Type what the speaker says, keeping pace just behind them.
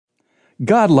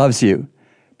God loves you.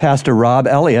 Pastor Rob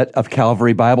Elliott of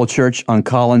Calvary Bible Church on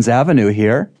Collins Avenue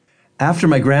here. After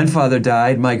my grandfather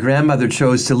died, my grandmother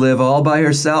chose to live all by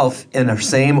herself in her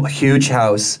same huge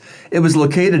house. It was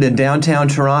located in downtown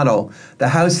Toronto. The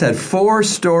house had 4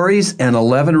 stories and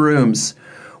 11 rooms.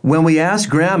 When we asked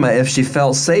Grandma if she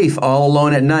felt safe all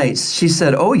alone at nights, she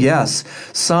said, "Oh yes,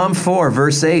 Psalm 4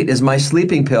 verse 8 is my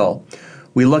sleeping pill."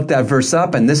 We looked that verse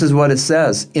up, and this is what it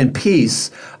says: "In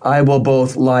peace I will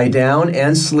both lie down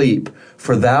and sleep,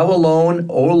 for thou alone,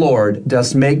 O Lord,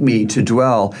 dost make me to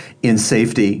dwell in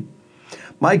safety."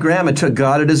 My grandma took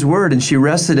God at his word, and she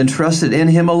rested and trusted in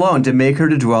him alone to make her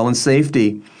to dwell in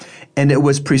safety. And it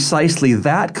was precisely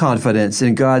that confidence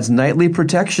in God's nightly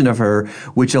protection of her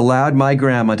which allowed my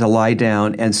grandma to lie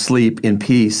down and sleep in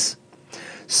peace.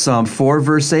 Psalm 4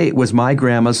 verse 8 was my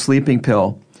grandma's sleeping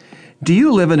pill. Do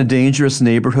you live in a dangerous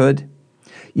neighborhood?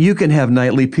 You can have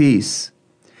nightly peace.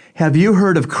 Have you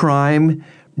heard of crime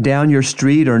down your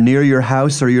street or near your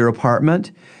house or your apartment?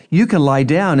 You can lie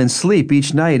down and sleep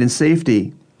each night in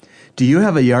safety. Do you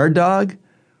have a yard dog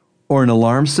or an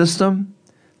alarm system?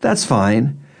 That's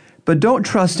fine, but don't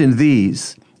trust in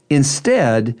these.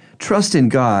 Instead, trust in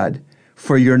God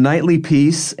for your nightly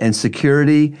peace and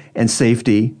security and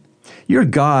safety. Your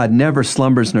God never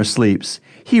slumbers nor sleeps.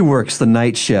 He works the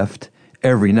night shift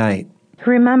every night.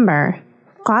 Remember,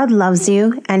 God loves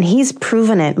you, and He's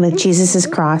proven it with Jesus'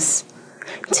 cross.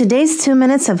 Today's 2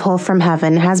 Minutes of Hope from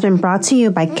Heaven has been brought to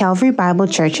you by Calvary Bible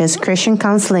Church's Christian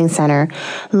Counseling Center,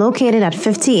 located at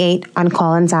 58 on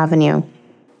Collins Avenue.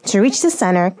 To reach the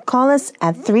center, call us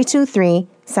at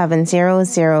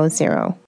 323-7000.